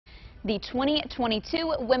The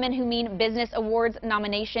 2022 Women Who Mean Business Awards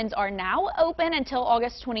nominations are now open until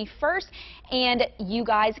August 21st, and you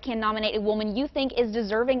guys can nominate a woman you think is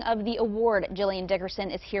deserving of the award. Jillian Dickerson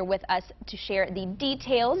is here with us to share the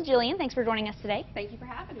details. Jillian, thanks for joining us today. Thank you for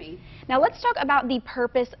having me. Now let's talk about the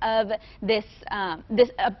purpose of this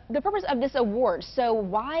award. So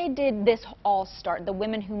why did this all start, the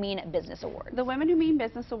Women Who Mean Business Awards? The Women Who Mean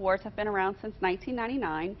Business Awards have been around since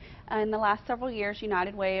 1999. In the last several years,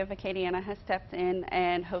 United Way of Acadiana has stepped in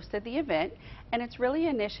and hosted the event, and it's really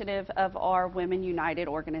an initiative of our Women United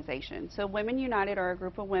organization. So Women United are a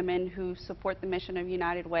group of women who support the mission of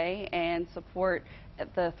United Way and support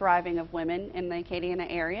the thriving of women in the Acadiana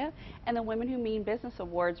area. And the Women Who Mean Business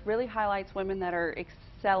Awards really highlights women that are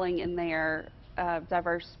excelling in their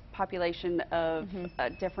diverse population of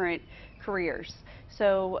different careers.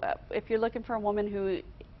 So if you're looking for a woman who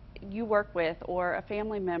you work with, or a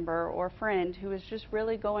family member or friend who is just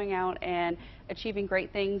really going out and achieving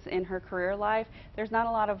great things in her career life, there's not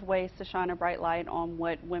a lot of ways to shine a bright light on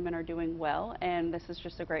what women are doing well, and this is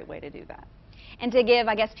just a great way to do that. And to give,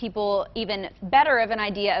 I guess, people even better of an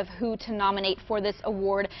idea of who to nominate for this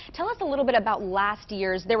award, tell us a little bit about last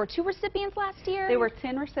year's. There were 2 recipients last year? There were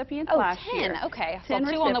 10 recipients last year. 10, okay. 10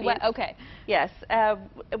 so 2 on the web, okay. Yes.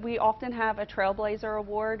 We often have a Trailblazer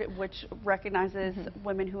Award, which recognizes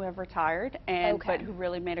women who have retired but who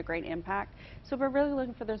really made a great impact. So we're really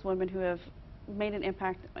looking for those women who have made an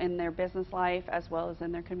impact in their business life as well as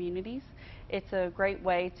in their communities. It's a great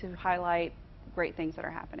way to highlight great things that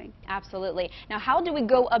are happening. Absolutely. Now, how do we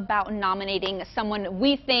go about nominating someone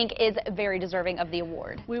we think is very deserving of the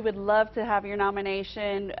award? We would love to have your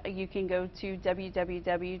nomination. You can go to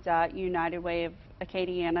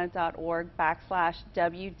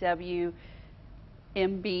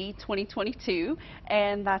www.unitedwayofacadiana.org/WWMB2022,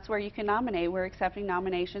 and that's where you can nominate. We're accepting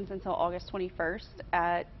nominations until August 21st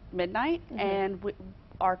at midnight, and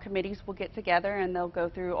our committees will get together and they'll go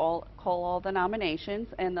through call all the nominations,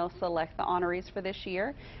 and they'll select the honorees for this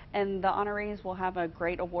year, and the honorees will have a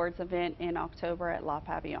great awards event in October at La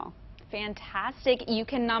Pavillon. Fantastic. You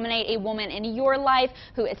can nominate a woman in your life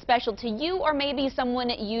who is special to you, or maybe someone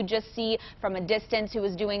you just see from a distance who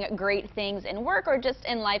is doing great things in work or just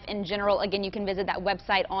in life in general. Again, you can visit that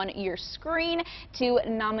website on your screen to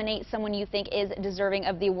nominate someone you think is deserving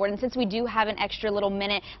of the award. And since we do have an extra little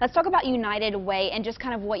minute, let's talk about United Way and just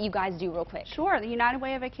kind of what you guys do real quick. Sure. The United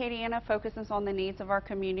Way of Acadiana focuses on the needs of our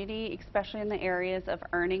community, especially in the areas of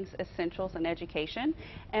earnings, essentials, and education.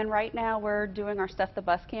 And right now we're doing our Stuff the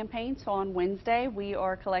Bus campaign. So on Wednesday, we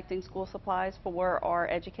are collecting school supplies for our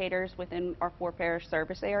educators within our 4 parish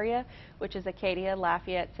service area, which is Acadia,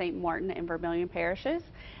 Lafayette, St. Martin, and Vermilion parishes.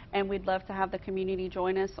 And we'd love to have the community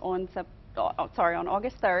join us on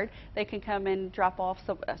August 3rd. They can come and drop off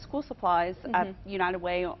school supplies at United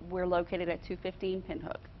Way. We're located at 215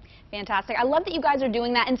 Pinhook. Fantastic. I love that you guys are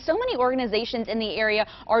doing that, and so many organizations in the area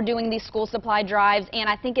are doing these school supply drives, and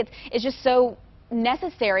I think it's just so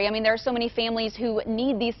necessary. I mean, there are so many families who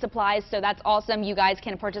need these supplies, so that's awesome. You guys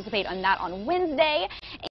can participate on that on Wednesday.